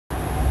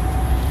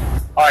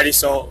Alrighty,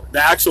 so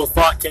the actual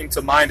thought came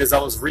to mind as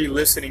I was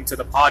re-listening to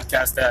the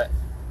podcast that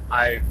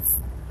I've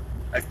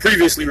I've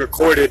previously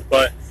recorded,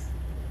 but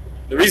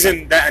the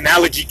reason that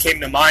analogy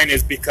came to mind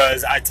is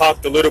because I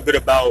talked a little bit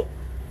about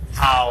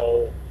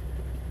how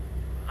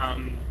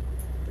I'm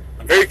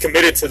very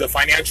committed to the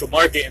financial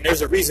market, and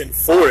there's a reason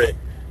for it,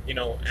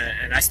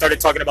 and I started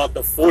talking about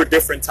the four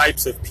different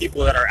types of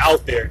people that are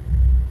out there,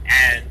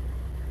 and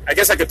I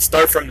guess I could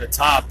start from the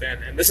top,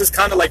 and this is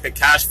kind of like the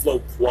cash flow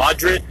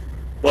quadrant,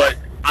 but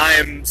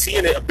I'm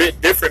seeing it a bit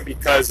different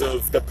because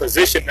of the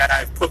position that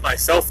I've put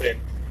myself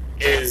in.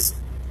 Is,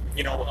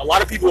 a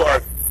lot of people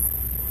are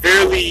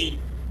fairly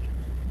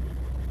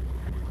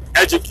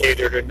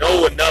educated or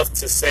know enough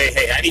to say,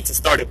 hey, I need to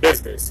start a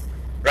business,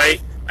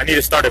 right? I need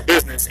to start a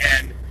business.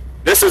 And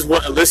this is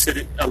what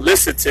elicited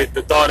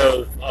the thought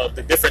of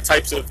the different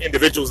types of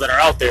individuals that are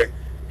out there.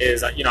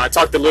 Is, I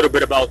talked a little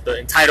bit about the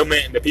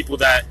entitlement and the people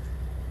that,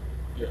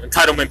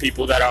 entitlement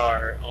people that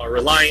are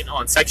reliant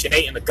on Section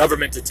 8 and the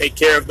government to take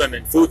care of them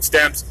and food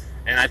stamps.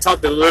 And I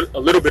talked a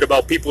little bit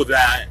about people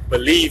that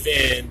believe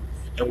in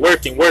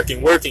working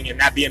and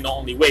that being the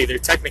only way. They're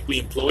technically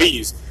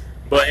employees,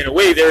 but in a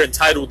way they're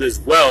entitled as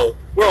well.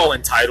 We're all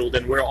entitled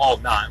and we're all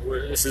not.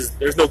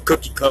 There's no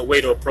cookie cut way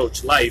to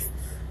approach life.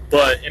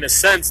 But in a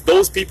sense,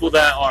 those people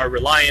that are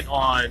reliant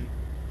on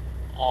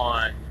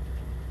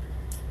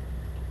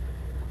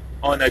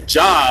a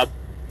job,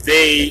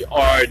 they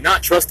are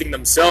not trusting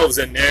themselves,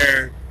 and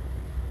they're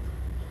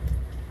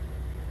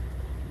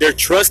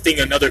trusting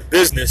another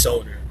business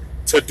owner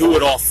to do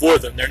it all for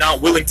them. They're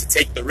not willing to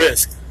take the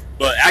risk.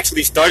 But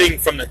actually starting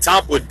from the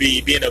top would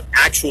be being an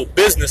actual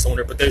business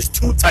owner. But there's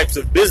two types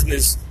of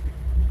business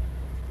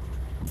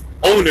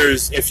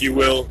owners, if you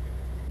will,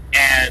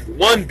 and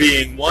one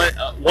being one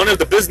of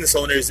the business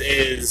owners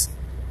is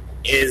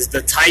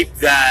the type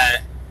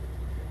that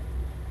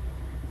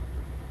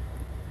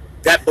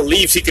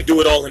believes he could do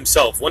it all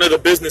himself. One of the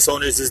business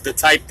owners is the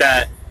type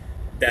that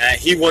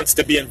he wants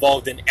to be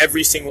involved in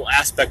every single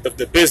aspect of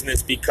the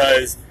business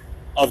because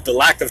of the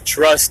lack of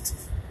trust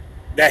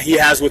that he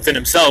has within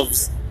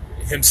himself,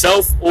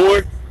 or,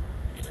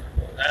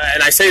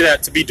 and I say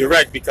that to be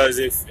direct because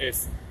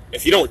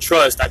if you don't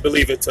trust, I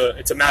believe it's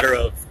a matter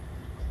of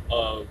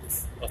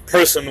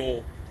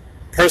personal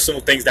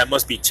things that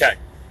must be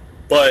checked.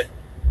 But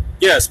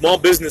yeah, small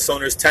business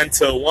owners tend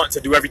to want to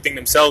do everything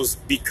themselves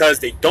because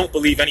they don't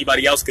believe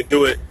anybody else could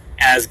do it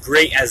as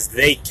great as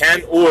they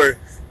can, or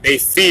they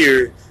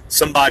fear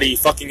somebody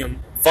fucking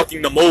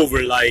them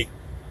over like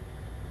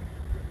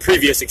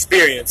previous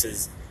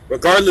experiences.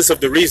 Regardless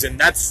of the reason,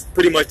 that's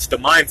pretty much the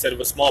mindset of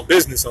a small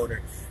business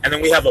owner. And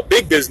then we have a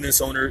big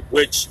business owner,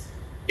 which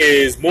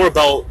is more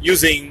about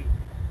using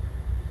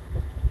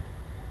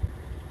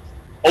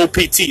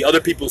OPT,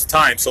 other people's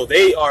time. So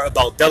they are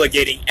about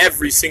delegating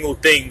every single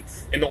thing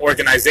in the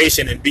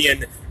organization and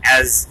being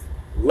as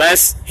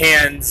less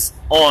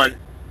hands-on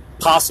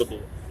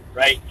possible,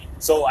 right?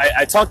 So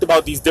I talked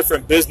about these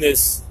different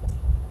business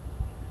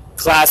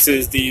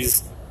classes,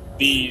 the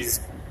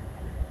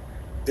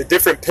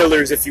different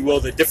pillars, if you will,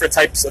 the different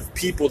types of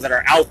people that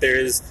are out there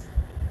is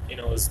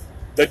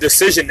the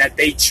decision that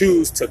they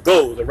choose to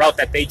go, the route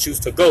that they choose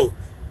to go.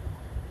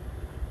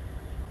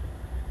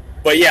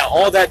 But yeah,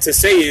 all that to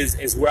say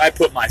is where I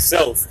put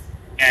myself.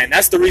 And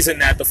that's the reason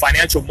that the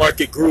financial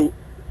market grew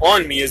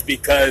on me, is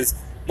because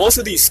most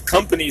of these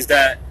companies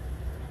that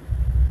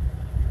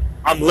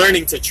I'm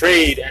learning to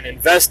trade and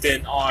invest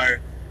in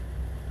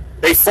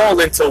they fall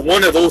into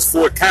one of those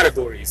four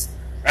categories,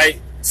 right?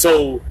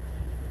 So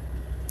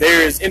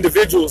there's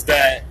individuals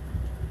that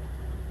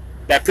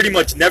pretty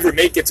much never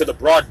make it to the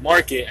broad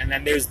market, and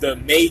then there's the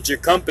major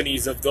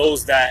companies of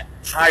those that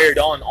hired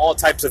on all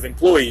types of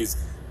employees.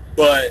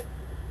 But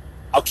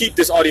I'll keep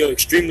this audio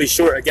extremely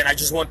short. Again, I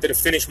just wanted to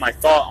finish my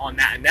thought on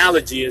that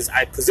analogy. Is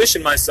I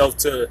position myself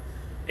to,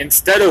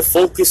 instead of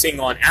focusing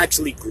on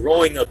actually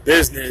growing a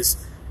business,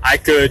 I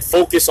could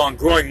focus on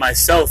growing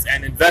myself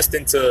and invest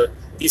into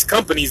these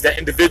companies that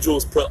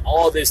individuals put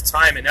all this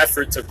time and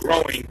effort to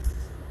growing,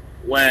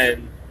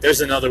 when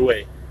there's another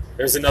way.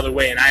 There's another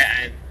way. And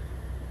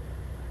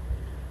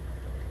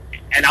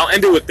I'll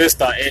end it with this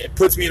thought. It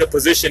puts me in a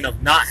position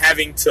of not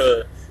having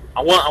to,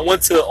 I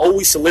want to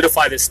always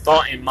solidify this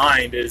thought in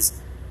mind, is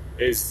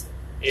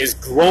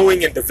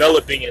growing and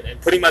developing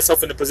and putting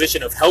myself in the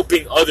position of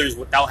helping others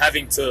without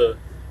having to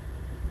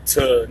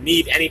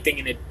need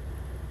anything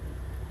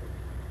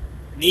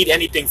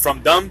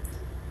from them,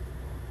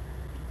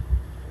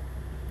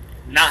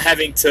 not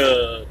having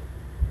to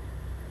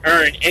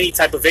earn any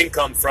type of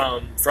income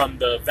from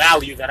the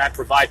value that I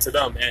provide to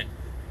them. And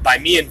by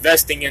me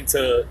investing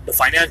into the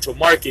financial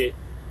market,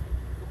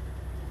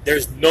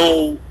 there's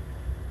no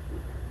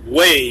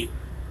way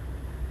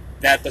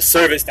that the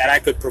service that I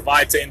could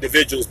provide to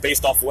individuals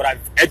based off what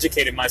I've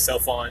educated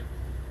myself on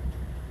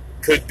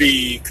could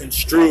be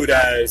construed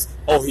as,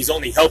 oh, he's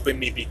only helping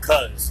me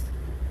because.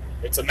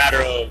 It's a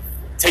matter of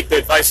take the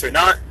advice or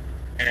not,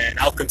 and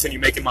I'll continue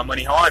making my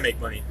money how I make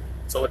money.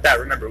 So with that,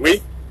 remember,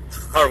 we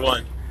are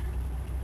one.